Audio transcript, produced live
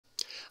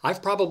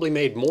I've probably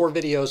made more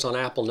videos on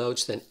Apple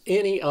Notes than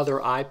any other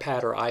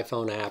iPad or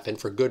iPhone app, and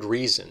for good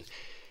reason.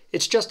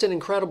 It's just an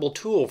incredible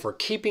tool for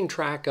keeping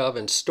track of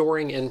and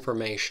storing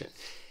information.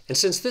 And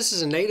since this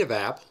is a native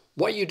app,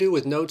 what you do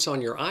with notes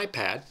on your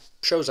iPad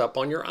shows up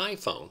on your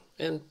iPhone,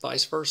 and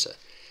vice versa.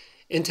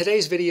 In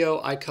today's video,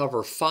 I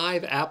cover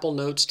 5 Apple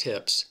Notes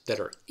tips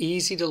that are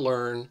easy to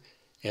learn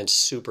and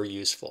super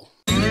useful.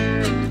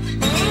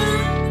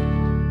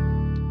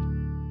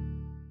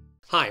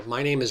 Hi,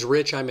 my name is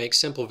Rich. I make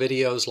simple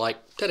videos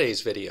like today's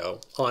video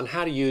on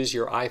how to use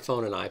your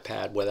iPhone and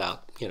iPad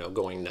without,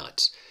 going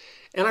nuts.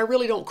 And I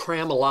really don't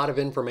cram a lot of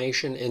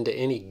information into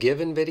any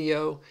given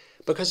video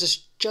because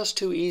it's just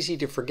too easy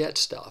to forget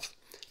stuff.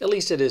 At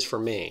least it is for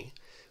me.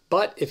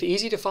 But if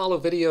easy to follow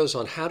videos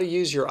on how to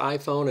use your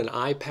iPhone and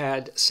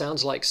iPad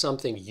sounds like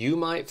something you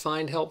might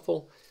find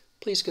helpful,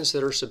 please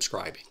consider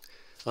subscribing.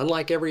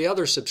 Unlike every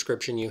other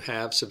subscription you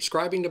have,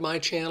 subscribing to my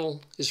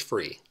channel is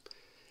free.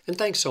 And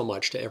thanks so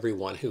much to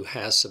everyone who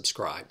has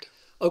subscribed.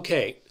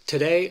 Okay,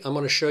 today I'm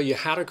going to show you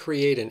how to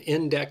create an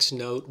index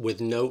note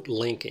with note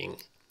linking,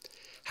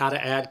 how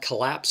to add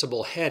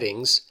collapsible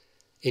headings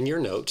in your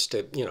notes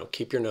to,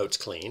 keep your notes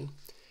clean,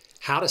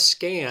 how to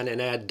scan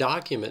and add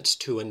documents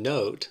to a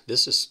note.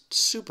 This is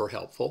super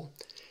helpful.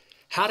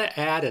 How to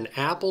add an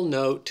Apple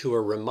Note to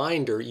a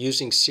reminder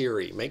using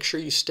Siri. Make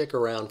sure you stick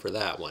around for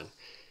that one.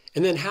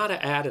 And then how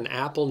to add an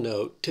Apple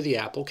Note to the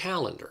Apple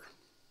Calendar.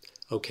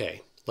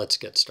 Okay, let's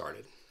get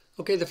started.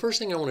 Okay, the first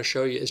thing I want to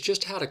show you is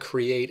just how to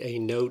create a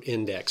note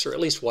index, or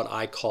at least what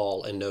I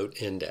call a note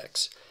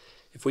index.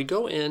 If we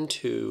go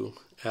into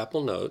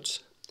Apple Notes,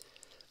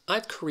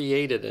 I've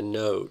created a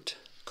note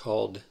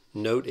called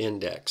Note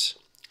Index.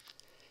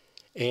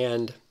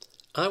 And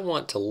I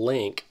want to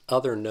link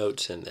other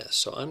notes in this.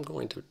 So I'm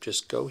going to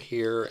just go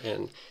here,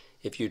 and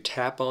if you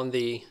tap on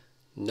the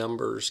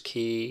numbers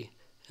key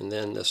and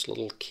then this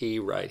little key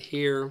right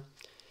here,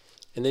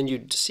 and then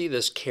you see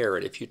this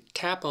caret. If you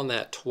tap on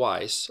that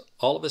twice,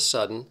 all of a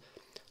sudden,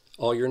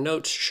 all your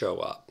notes show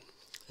up.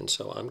 And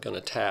so I'm going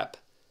to tap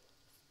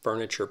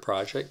Furniture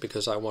Project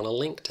because I want to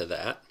link to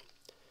that.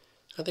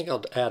 I think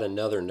I'll add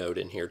another note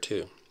in here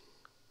too.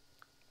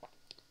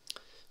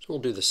 So we'll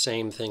do the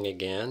same thing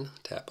again.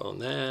 Tap on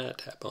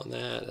that,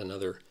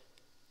 another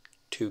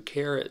 2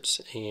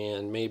 carets,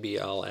 and maybe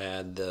I'll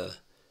add the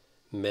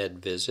med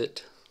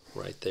visit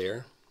right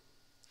there.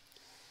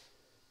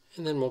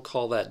 And then we'll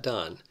call that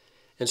done.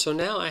 And so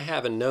now I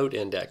have a note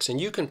index, and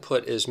you can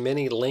put as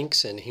many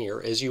links in here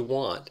as you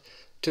want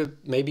to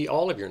maybe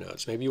all of your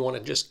notes. Maybe you want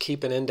to just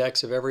keep an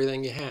index of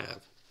everything you have.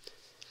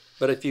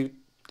 But if you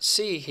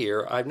see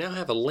here, I now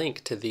have a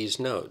link to these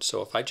notes.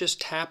 So if I just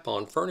tap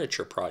on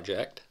Furniture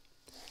Project,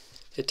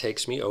 it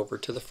takes me over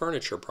to the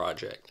Furniture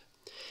Project.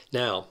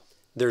 Now,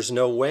 there's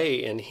no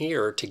way in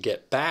here to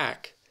get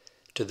back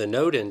to the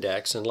note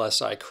index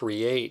unless I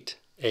create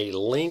a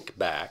link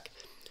back.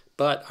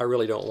 But I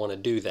really don't want to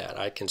do that.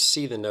 I can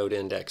see the note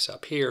index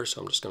up here,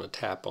 so I'm just going to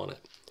tap on it.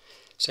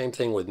 Same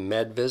thing with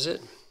med visit.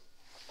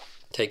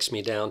 Takes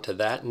me down to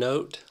that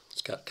note.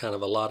 It's got kind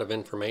of a lot of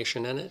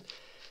information in it.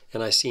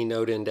 And I see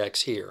note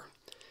index here.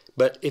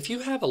 But if you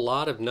have a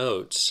lot of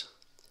notes,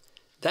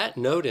 that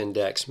note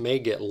index may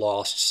get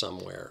lost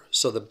somewhere.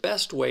 So the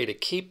best way to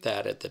keep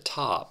that at the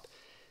top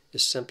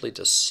is simply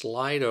to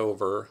slide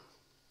over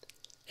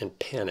and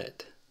pin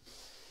it.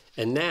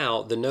 And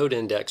now the note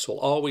index will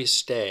always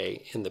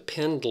stay in the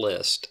pinned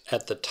list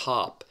at the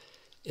top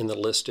in the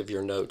list of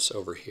your notes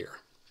over here.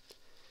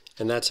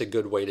 And that's a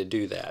good way to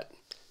do that.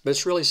 But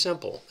it's really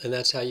simple, and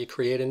that's how you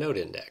create a note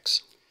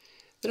index.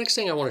 The next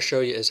thing I want to show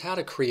you is how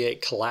to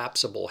create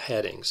collapsible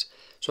headings.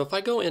 So if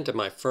I go into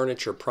my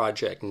Furniture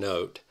Project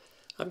note,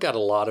 I've got a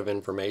lot of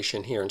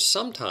information here, and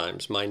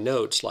sometimes my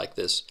notes like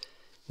this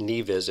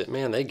knee visit,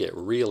 man, they get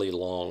really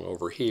long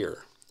over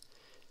here.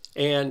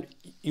 And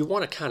you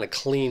want to kind of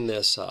clean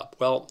this up.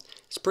 Well,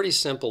 it's pretty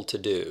simple to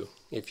do.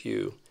 If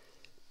you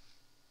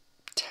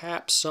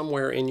tap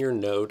somewhere in your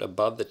note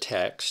above the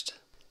text,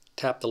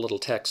 tap the little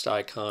text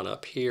icon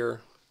up here.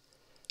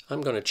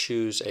 I'm going to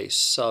choose a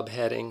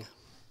subheading,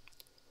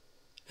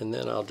 and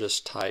then I'll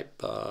just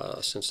type,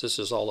 since this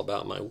is all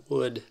about my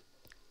wood,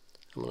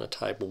 I'm going to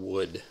type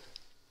wood,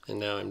 and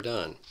now I'm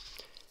done.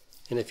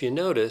 And if you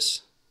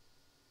notice,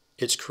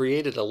 it's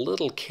created a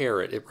little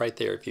caret right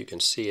there if you can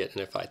see it,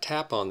 and if I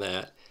tap on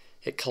that,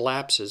 it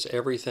collapses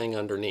everything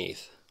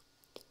underneath,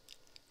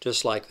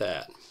 just like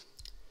that.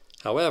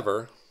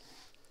 However,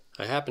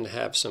 I happen to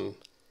have some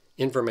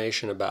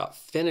information about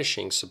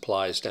finishing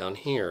supplies down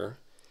here,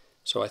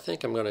 so I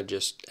think I'm going to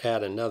just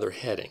add another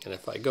heading. And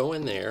if I go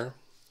in there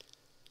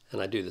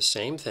and I do the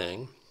same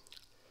thing,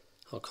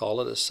 I'll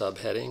call it a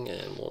subheading,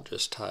 and we'll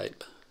just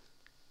type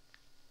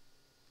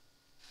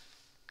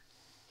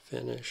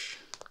finish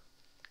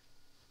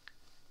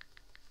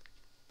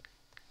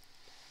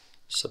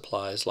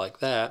supplies, like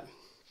that.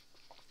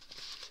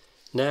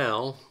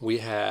 Now we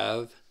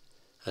have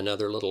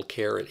another little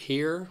caret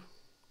here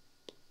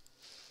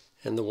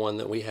and the one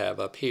that we have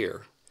up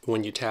here.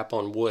 When you tap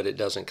on wood, it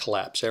doesn't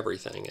collapse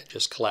everything. It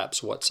just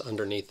collapses what's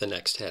underneath the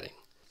next heading.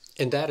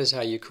 And that is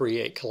how you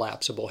create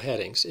collapsible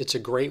headings. It's a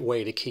great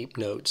way to keep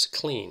notes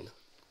clean.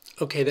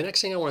 Okay, the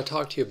next thing I want to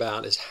talk to you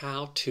about is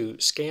how to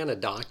scan a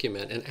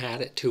document and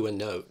add it to a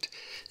note.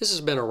 This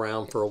has been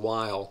around for a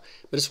while,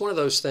 but it's one of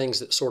those things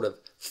that sort of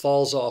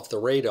falls off the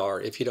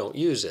radar if you don't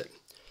use it.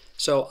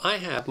 So I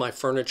have my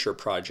furniture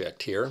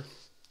project here,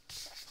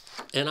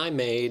 and I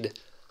made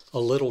a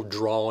little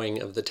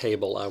drawing of the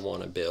table I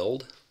want to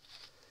build,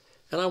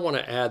 and I want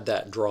to add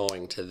that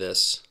drawing to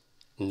this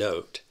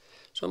note.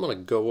 So I'm going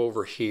to go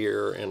over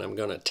here and I'm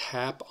going to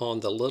tap on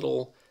the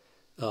little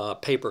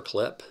paper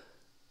clip,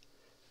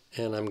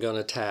 and I'm going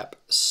to tap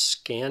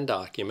Scan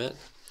Document,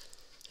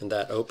 and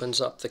that opens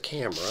up the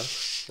camera.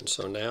 And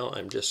so now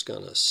I'm just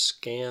going to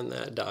scan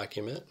that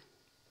document.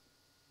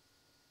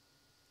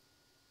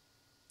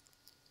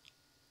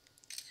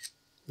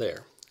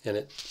 There, and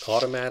it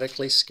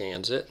automatically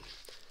scans it.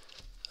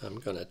 I'm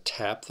going to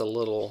tap the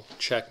little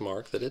check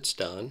mark that it's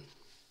done.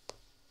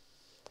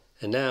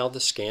 And now the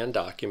scanned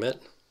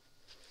document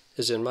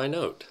is in my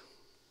note,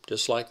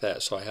 just like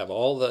that. So I have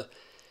all the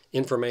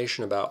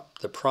information about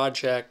the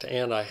project,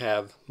 and I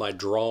have my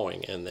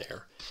drawing in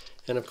there.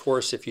 And of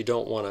course, if you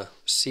don't want to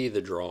see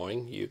the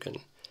drawing, you can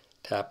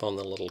tap on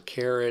the little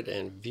caret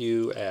and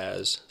view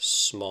as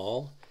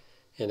small,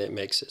 and it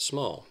makes it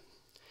small.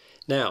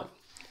 Now,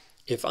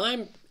 if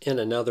I'm in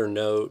another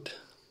note,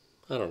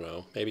 I don't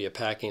know, maybe a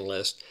packing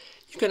list,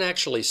 you can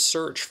actually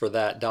search for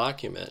that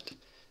document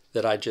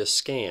that I just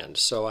scanned.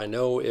 So I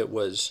know it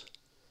was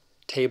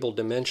table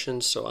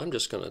dimensions, so I'm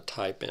just going to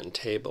type in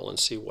table and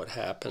see what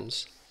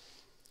happens.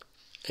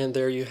 And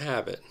there you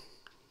have it.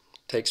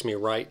 Takes me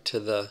right to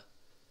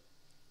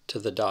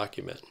the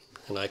document,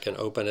 and I can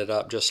open it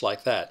up just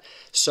like that.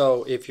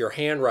 So if your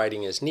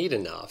handwriting is neat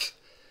enough,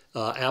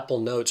 Apple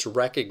Notes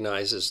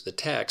recognizes the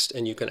text,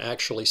 and you can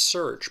actually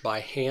search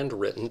by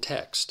handwritten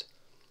text,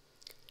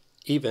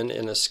 even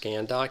in a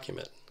scanned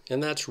document.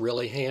 And that's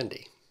really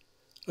handy.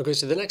 Okay,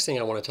 so the next thing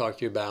I want to talk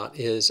to you about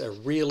is a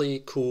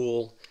really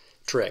cool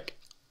trick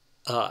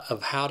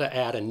of how to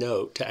add a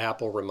note to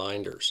Apple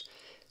Reminders.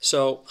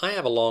 So I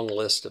have a long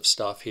list of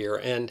stuff here,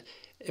 and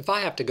if I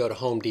have to go to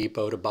Home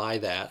Depot to buy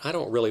that, I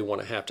don't really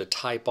want to have to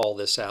type all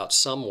this out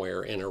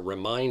somewhere in a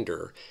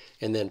reminder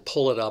and then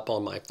pull it up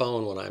on my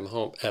phone when I'm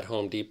at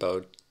Home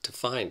Depot to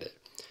find it.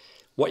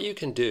 What you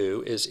can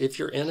do is, if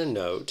you're in a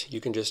note, you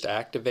can just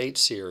activate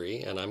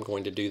Siri, and I'm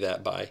going to do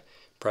that by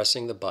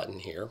pressing the button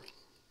here.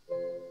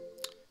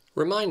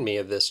 Remind me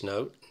of this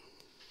note.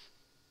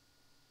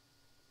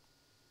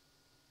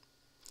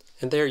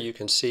 And there you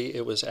can see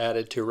it was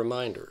added to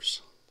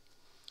Reminders.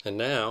 And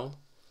now,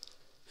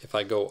 if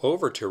I go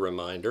over to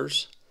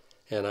Reminders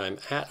and I'm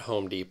at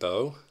Home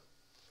Depot,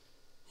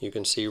 you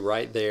can see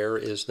right there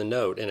is the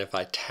note. And if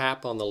I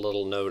tap on the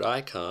little note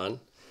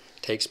icon,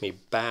 it takes me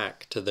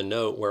back to the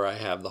note where I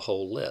have the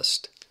whole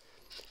list.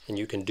 And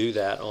you can do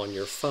that on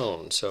your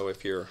phone. So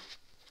if you're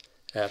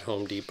at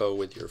Home Depot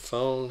with your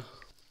phone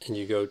and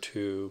you go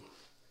to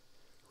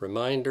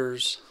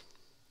Reminders,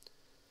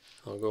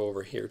 I'll go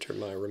over here to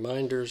my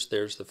Reminders.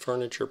 There's the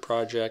furniture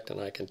project,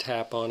 and I can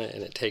tap on it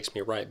and it takes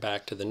me right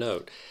back to the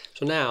note.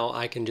 So now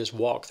I can just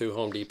walk through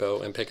Home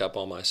Depot and pick up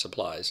all my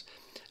supplies.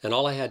 And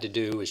all I had to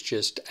do was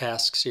just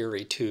ask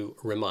Siri to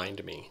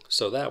remind me.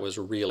 So that was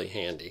really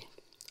handy.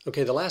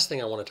 Okay, the last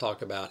thing I want to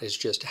talk about is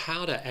just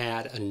how to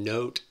add a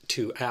note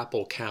to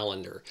Apple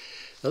Calendar.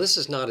 Now, this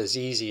is not as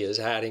easy as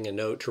adding a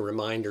note to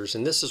Reminders,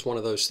 and this is one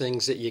of those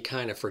things that you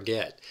kind of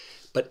forget.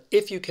 But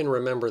if you can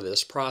remember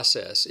this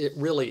process, it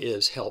really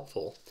is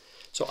helpful.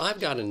 So I've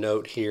got a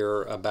note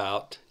here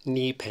about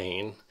knee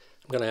pain.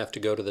 I'm going to have to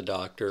go to the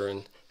doctor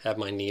and have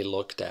my knee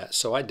looked at.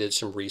 So I did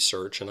some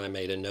research and I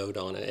made a note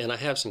on it. And I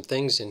have some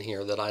things in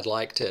here that I'd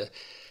like to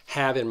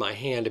have in my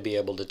hand to be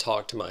able to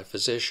talk to my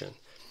physician.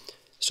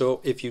 So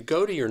if you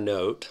go to your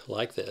note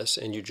like this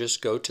and you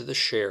just go to the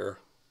Share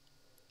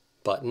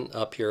button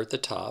up here at the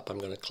top, I'm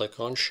going to click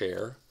on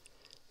Share.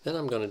 Then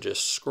I'm going to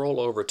just scroll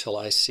over till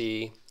I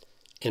see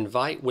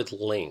Invite with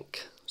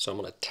Link. So I'm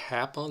going to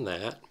tap on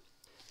that,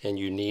 and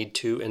you need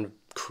to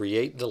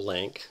create the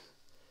link,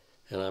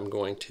 and I'm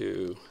going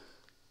to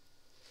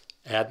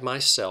add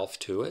myself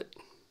to it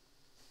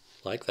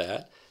like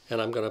that,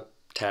 and I'm going to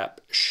tap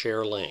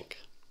Share Link.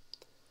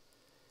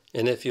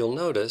 And if you'll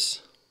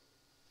notice,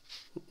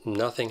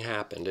 nothing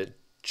happened. It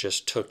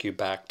just took you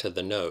back to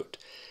the note.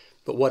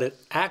 But what it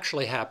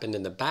actually happened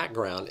in the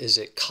background is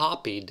it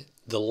copied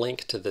the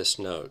link to this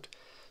note.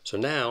 So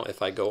now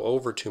if I go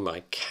over to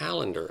my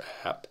calendar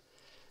app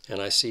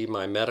and I see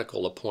my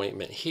medical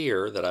appointment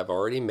here that I've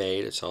already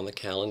made, it's on the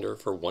calendar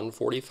for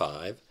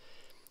 1:45.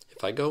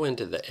 If I go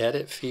into the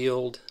edit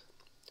field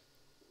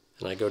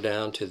and I go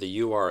down to the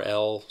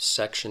URL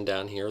section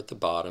down here at the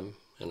bottom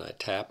and I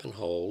tap and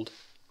hold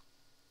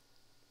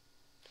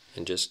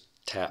and just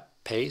tap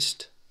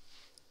paste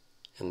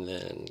and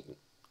then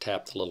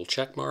tap the little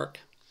check mark.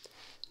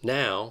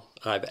 Now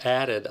I've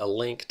added a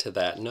link to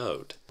that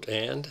note,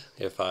 and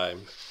if I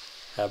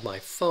have my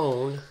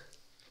phone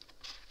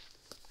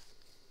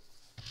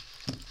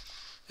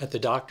at the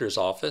doctor's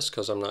office,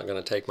 because I'm not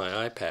going to take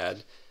my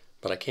iPad,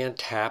 but I can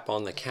tap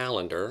on the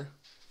calendar.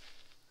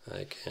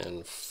 I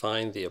can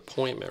find the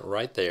appointment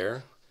right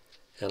there,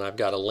 and I've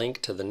got a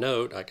link to the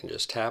note. I can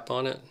just tap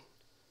on it,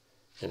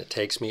 and it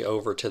takes me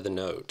over to the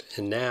note.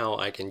 And now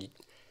I can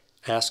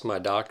ask my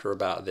doctor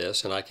about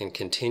this, and I can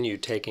continue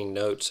taking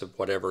notes of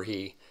whatever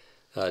he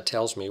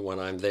tells me when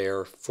I'm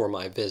there for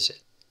my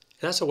visit.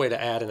 And that's a way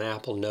to add an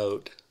Apple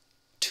Note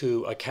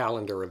to a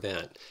calendar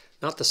event.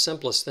 Not the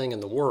simplest thing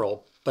in the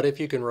world, but if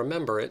you can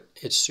remember it,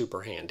 it's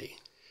super handy.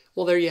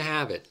 Well, there you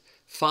have it.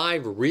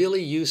 5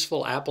 really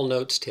useful Apple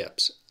Notes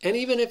tips. And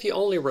even if you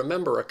only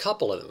remember a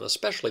couple of them,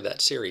 especially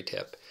that Siri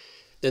tip,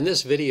 then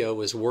this video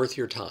is worth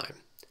your time.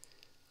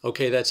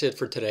 Okay, that's it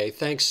for today.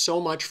 Thanks so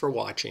much for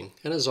watching,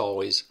 and as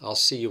always, I'll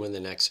see you in the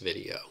next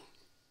video.